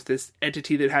then there's this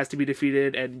entity that has to be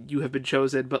defeated, and you have been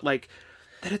chosen, but, like...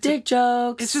 Dick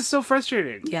jokes. It's just so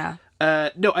frustrating. Yeah.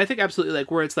 No, I think absolutely,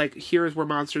 like, where it's like, here's where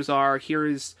monsters are, here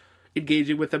is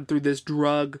engaging with them through this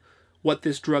drug. What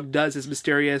this drug does is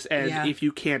mysterious, and if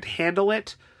you can't handle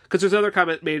it... Because there's another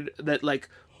comment made that, like,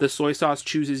 the soy sauce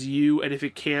chooses you, and if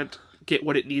it can't get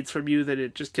what it needs from you, then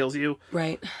it just kills you.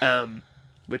 Right.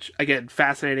 Which, again,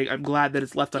 fascinating. I'm glad that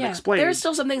it's left unexplained. There are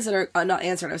still some things that are not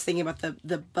answered. I was thinking about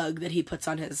the bug that he puts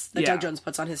on Doug Jones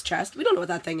puts on his chest. We don't know what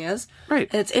that thing is. Right.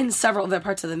 And it's in several other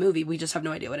parts of the movie. We just have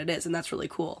no idea what it is, and that's really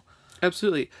cool.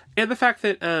 Absolutely. And the fact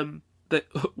that,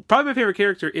 probably my favorite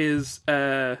character is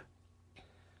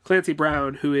Clancy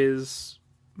Brown, who is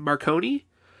Marconi,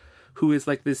 who is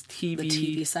like this The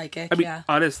TV psychic, I mean,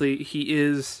 honestly, he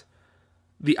is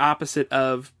the opposite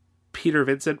of Peter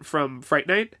Vincent from Fright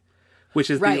Night. Which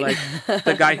is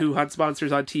the guy who hunts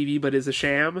monsters on TV but is a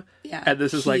sham. Yeah. And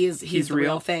this is he's the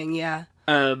real thing, yeah.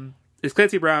 It's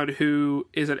Clancy Brown, who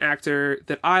is an actor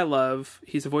that I love.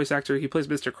 He's a voice actor. He plays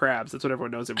Mr. Krabs. That's what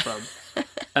everyone knows him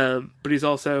from. But he's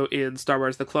also in Star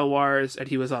Wars The Clone Wars, and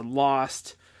he was on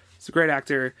Lost. He's a great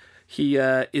actor. He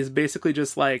is basically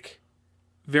just like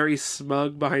very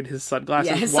smug behind his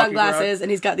sunglasses. Yeah, his sunglasses, and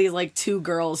he's got these like two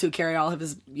girls who carry all of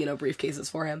his,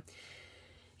 briefcases for him.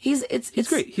 He's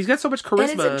great. He's got so much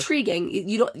charisma. And it's intriguing.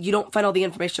 You don't find all the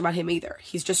information about him either.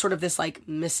 He's just sort of this like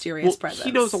mysterious presence.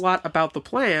 He knows a lot about the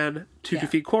plan to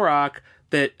defeat Korok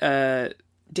that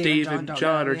Dave and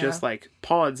John are just like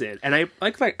pawns in, and I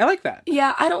like that.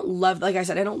 Yeah, I don't love, like I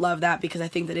said, I don't love that because I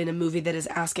think that in a movie that is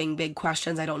asking big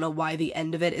questions, I don't know why the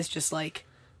end of it is just like,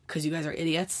 because you guys are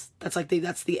idiots. That's like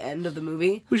that's the end of the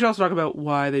movie. We should also talk about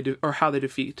why they do or how they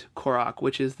defeat Korok,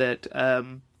 which is that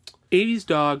Amy's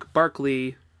dog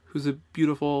Barkley, who's a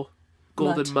beautiful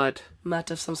golden mutt. Mutt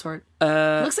of some sort.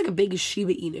 Looks like a big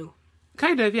Shiba Inu.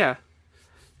 Kind of, yeah.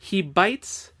 He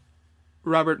bites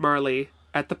Robert Marley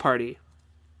at the party.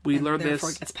 We learn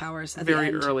this gets powers at very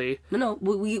the end. early. No,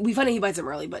 we find out he bites him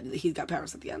early, but he's got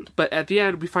powers at the end. But at the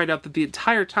end, we find out that the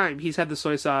entire time he's had the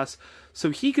soy sauce,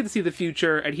 so he can see the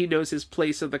future, and he knows his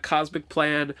place in the cosmic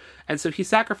plan, and so he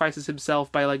sacrifices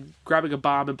himself by, like, grabbing a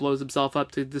bomb and blows himself up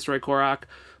to destroy Korok.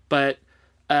 But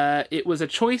it was a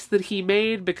choice that he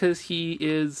made because he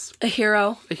is... A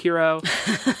hero. It's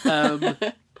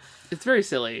very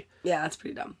silly. Yeah, that's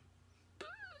pretty dumb.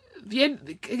 The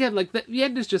end, again, like, the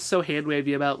end is just so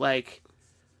hand-wavy about, like,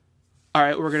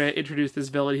 alright, we're gonna introduce this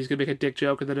villain, he's gonna make a dick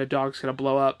joke, and then a dog's gonna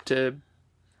blow up to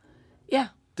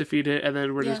defeat it, and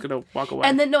then we're just gonna walk away.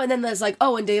 And then there's like,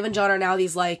 and Dave and John are now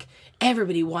these, like,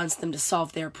 everybody wants them to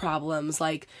solve their problems,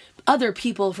 like, other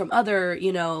people from other,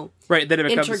 right, then it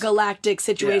becomes, intergalactic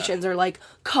situations are, like,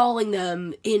 calling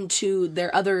them into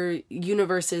their other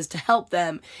universes to help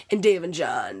them, and Dave and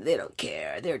John, they don't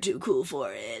care, they're too cool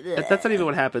for it. That's not even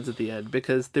what happens at the end,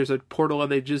 because there's a portal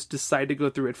and they just decide to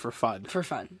go through it for fun.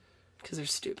 Because they're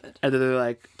stupid. And then they're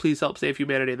like, please help save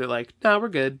humanity, and they're like, no, we're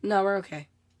good. No, we're okay.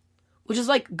 Which is,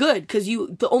 like, good, because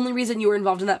the only reason you were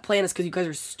involved in that plan is because you guys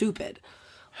are stupid.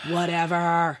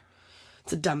 Whatever.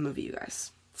 It's a dumb movie, you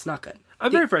guys. It's not good.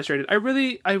 I'm very frustrated. I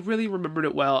really remembered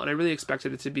it well, and I really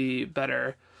expected it to be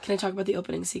better. Can I talk about the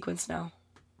opening sequence now?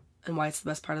 and why it's the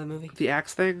best part of the movie. The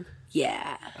axe thing?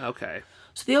 Yeah. Okay.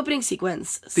 So the opening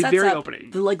sequence The sets very up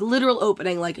opening. the like literal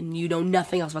opening, like you know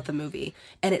nothing else about the movie,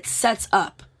 and it sets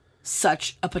up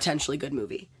such a potentially good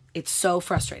movie. It's so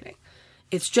frustrating.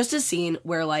 It's just a scene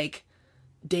where like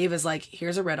Dave is like,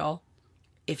 here's a riddle.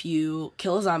 If you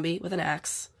kill a zombie with an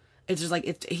axe, it's just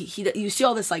like you see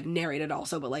all this like narrated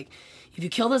also, but like if you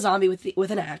kill the zombie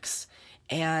with an axe,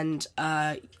 and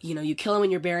you kill him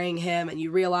when you're burying him, and you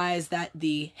realize that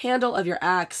the handle of your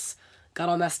axe got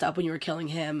all messed up when you were killing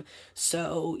him,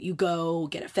 so you go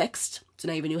get it fixed. So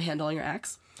now you have a new handle on your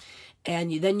axe,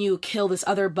 and then you kill this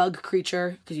other bug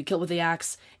creature because you kill it with the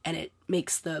axe, and it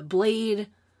makes the blade.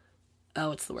 Oh,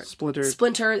 what's the word?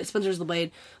 Splinter. It splinters the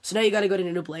blade. So now you got to go to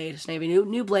a new blade. So now you have a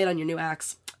new blade on your new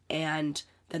axe. And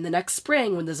then the next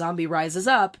spring, when the zombie rises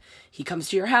up, he comes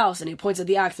to your house and he points at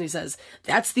the axe and he says,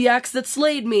 "That's the axe that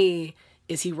slayed me."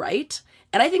 Is he right?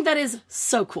 And I think that is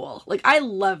so cool. Like, I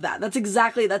love that. That's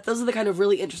exactly that. Those are the kind of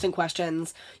really interesting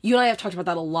questions. You and I have talked about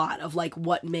that a lot, of like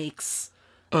what makes...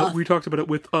 we talked about it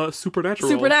with Supernatural.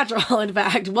 Supernatural, in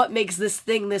fact. What makes this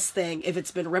thing if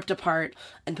it's been ripped apart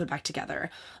and put back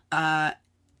together? And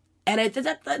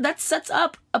that sets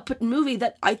up a movie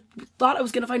that I thought I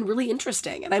was going to find really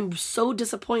interesting, and I'm so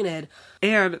disappointed.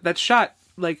 And that's shot,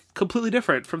 like, completely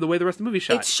different from the way the rest of the movie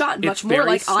shot. It's shot much more very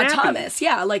like Odd snappy. Thomas.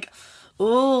 Yeah, like,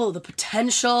 oh, the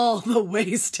potential, the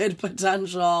wasted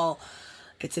potential.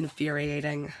 It's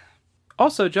infuriating.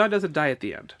 Also, John doesn't die at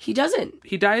the end. He doesn't.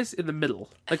 He dies in the middle.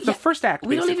 Like, the first act,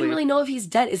 We basically. don't even really know if he's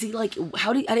dead. Is he, like,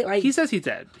 how do you... He says he's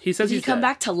dead. He says Did he he's come dead.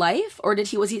 back to life, or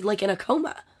was he, like, in a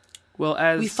coma? Well,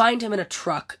 as... We find him in a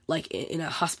truck, like, in a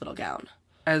hospital gown.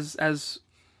 As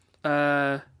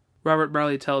Robert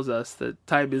Marley tells us, that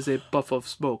time is a puff of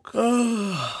smoke.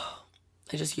 I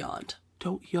just yawned.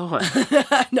 Don't yawn.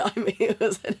 No, I mean, it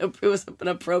was an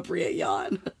appropriate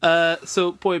yawn.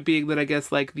 So point being that I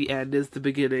guess, like, the end is the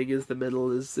beginning, is the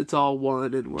middle, it's all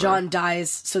one, and we're... John dies,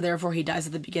 so therefore he dies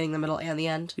at the beginning, the middle, and the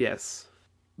end. Yes.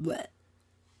 Blech.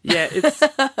 Yeah, it's...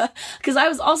 Because I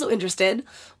was also interested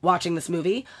watching this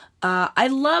movie. I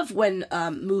love when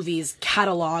movies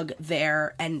catalog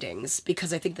their endings,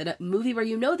 because I think that a movie where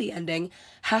you know the ending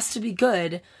has to be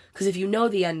good, because if you know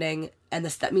the ending, and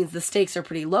that means the stakes are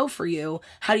pretty low for you,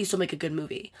 how do you still make a good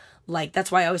movie? Like,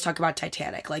 that's why I always talk about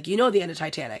Titanic. Like, you know the end of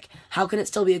Titanic. How can it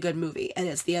still be a good movie? And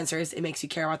the answer is it makes you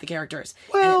care about the characters.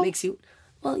 And it makes you...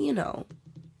 Well, you know...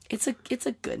 It's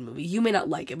a good movie. You may not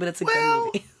like it, but it's a good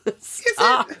movie.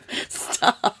 Stop.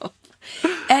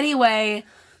 Anyway,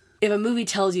 if a movie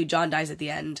tells you John dies at the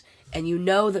end, and you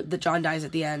know that John dies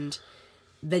at the end,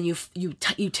 then you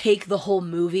take the whole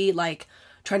movie, like,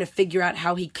 trying to figure out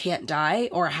how he can't die,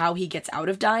 or how he gets out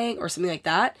of dying, or something like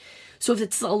that. So if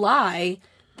it's a lie,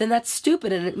 then that's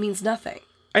stupid and it means nothing.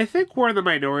 I think we're in the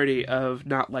minority of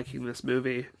not liking this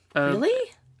movie. Really?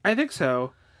 I think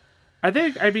so. I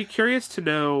think I'd be curious to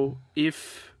know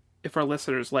if our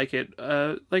listeners like it.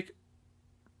 Like,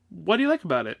 what do you like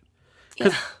about it?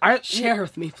 Yeah. Share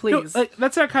with me, please. No, like,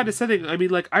 that's not condescending. I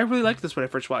mean, like, I really liked this when I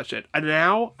first watched it, and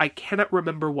now I cannot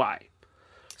remember why.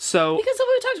 So because of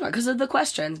what we talked about, because of the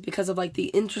questions, because of like the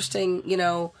interesting,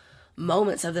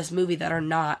 moments of this movie that are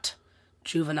not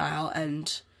juvenile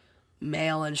and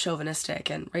male and chauvinistic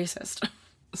and racist.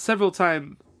 Several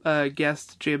time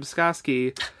guest James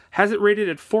Skoski has it rated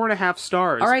at 4.5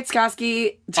 stars. All right,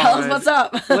 Skoski, tell us what's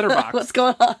up. Letterboxd. What's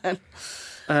going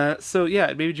on? So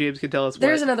yeah, maybe James can tell us.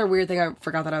 There's another weird thing I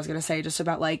forgot that I was going to say, just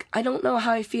about like, I don't know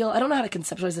how I feel. I don't know how to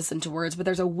conceptualize this into words, but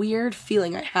there's a weird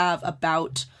feeling I have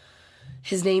about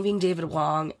his name being David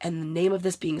Wong and the name of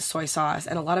this being soy sauce,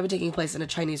 and a lot of it taking place in a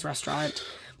Chinese restaurant,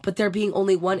 but there being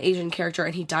only one Asian character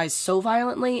and he dies so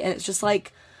violently, and it's just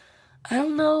like, I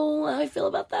don't know how I feel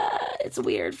about that. It's a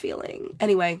weird feeling.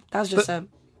 Anyway, that was just The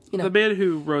man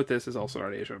who wrote this is also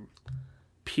not Asian.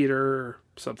 Peter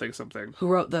something. Who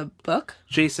wrote the book?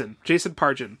 Jason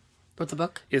Pargin. Wrote the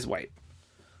book? Is white.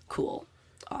 Cool.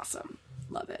 Awesome.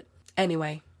 Love it.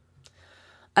 Anyway.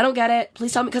 I don't get it.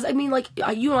 Please tell me, because I mean, like,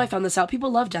 you and I found this out.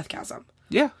 People love Deathgasm.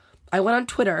 Yeah. I went on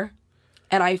Twitter,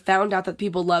 and I found out that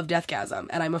people love Deathgasm,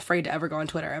 and I'm afraid to ever go on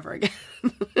Twitter ever again.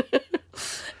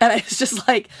 And I was just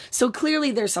like, so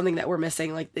clearly there's something that we're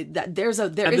missing. Like, that this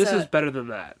is better than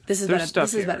that. This is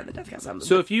better than Deathgasm.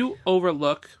 So if you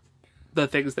overlook the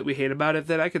things that we hate about it,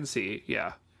 then I can see,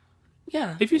 yeah.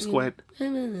 Yeah. If you squint. I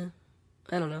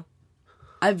don't know.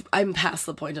 I'm past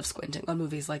the point of squinting on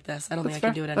movies like this. I don't think I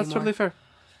can do it anymore. That's totally fair.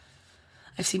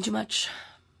 I've seen too much.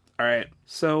 All right.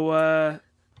 So, are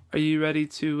you ready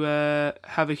to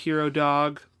have a hero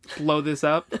dog blow this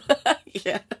up?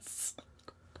 Yes.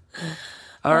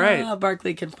 All right.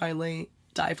 Barkley can finally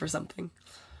die for something.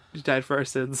 You died for our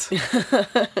sins.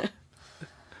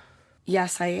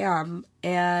 Yes, I am.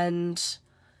 And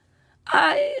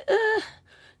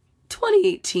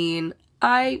 2018,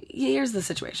 here's the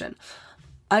situation.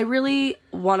 I really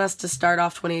want us to start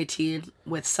off 2018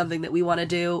 with something that we want to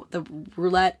do. The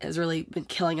roulette has really been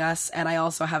killing us, and I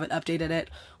also haven't updated it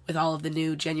with all of the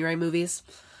new January movies.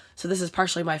 So this is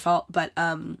partially my fault, but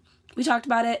we talked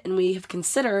about it, and we have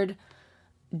considered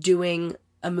doing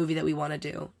a movie that we want to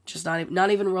do. Just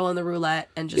not even rolling the roulette,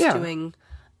 and just doing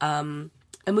a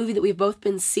movie that we've both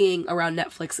been seeing around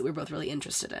Netflix that we're both really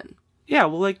interested in. Yeah,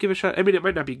 we'll give it a shot. I mean, it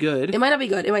might not be good. It might not be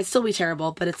good. It might still be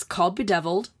terrible, but it's called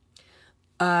Bedeviled.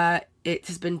 It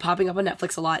has been popping up on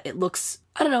Netflix a lot. It looks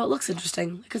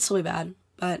interesting. It could still be bad,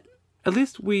 but at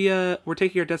least we're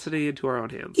taking our destiny into our own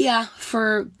hands. Yeah,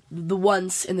 for the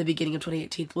once in the beginning of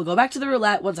 2018. We'll go back to the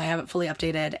roulette once I have it fully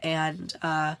updated and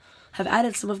have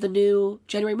added some of the new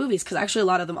January movies, because actually a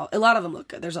lot of them look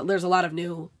good. There's a lot of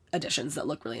new additions that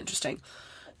look really interesting.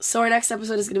 So our next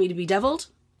episode is going to be Bedeviled,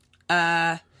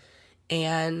 and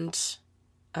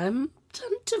I'm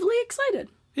tentatively excited.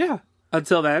 Yeah.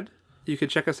 Until then, you can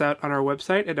check us out on our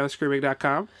website at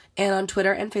nowscreaming.com. And on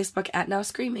Twitter and Facebook at Now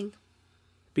Screaming.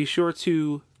 Be sure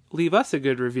to leave us a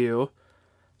good review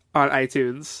on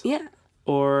iTunes. Yeah.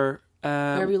 Or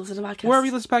wherever you listen to podcasts. Wherever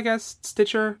you listen to podcasts.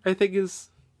 Stitcher, I think, is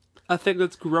a thing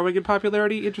that's growing in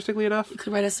popularity, interestingly enough. You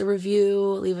could write us a review,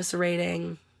 leave us a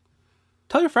rating.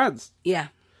 Tell your friends. Yeah.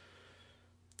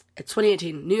 It's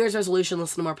 2018. New Year's resolution,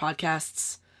 listen to more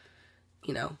podcasts.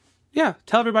 Yeah,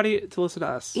 tell everybody to listen to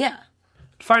us. Yeah.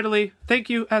 Finally, thank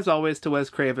you, as always, to Wes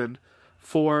Craven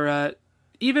for,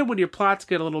 even when your plots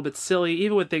get a little bit silly,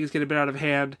 even when things get a bit out of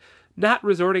hand, not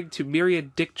resorting to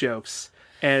myriad dick jokes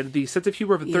and the sense of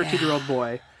humor of a 13-year-old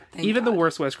boy. Even the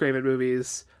worst Wes Craven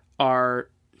movies are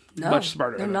much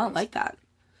smarter. They're not like that.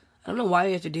 I don't know why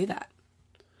we have to do that.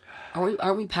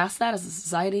 Aren't we past that as a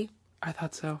society? I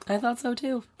thought so. I thought so,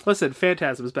 too. Listen,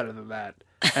 Phantasm is better than that.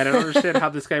 And I don't understand how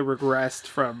this guy regressed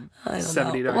from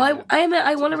 79. Well,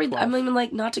 I want to read. I'm even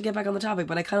not to get back on the topic,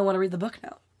 but I kind of want to read the book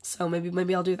now. So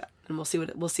maybe I'll do that, and we'll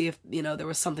see if there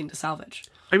was something to salvage.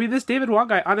 I mean, this David Wong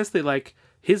guy, honestly,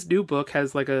 his new book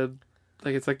has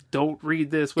it's don't read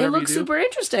this. Whatever it looks super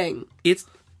interesting.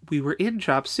 We were in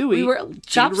Chop Suey. We were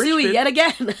Chop Suey yet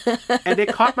again, and it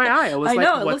caught my eye. I was it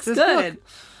what's looks this good. book?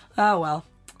 Oh well.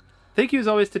 Thank you as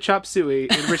always to Chop Suey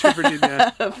in Richmond,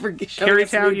 Virginia. For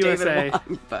Carytown, USA.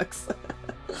 Books.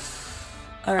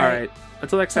 All right.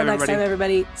 Until next time,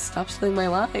 everybody. Stop stealing my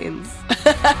lines.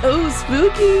 Ooh,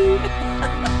 spooky.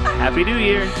 Happy New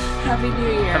Year. Happy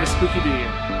New Year. Have a spooky New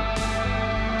Year.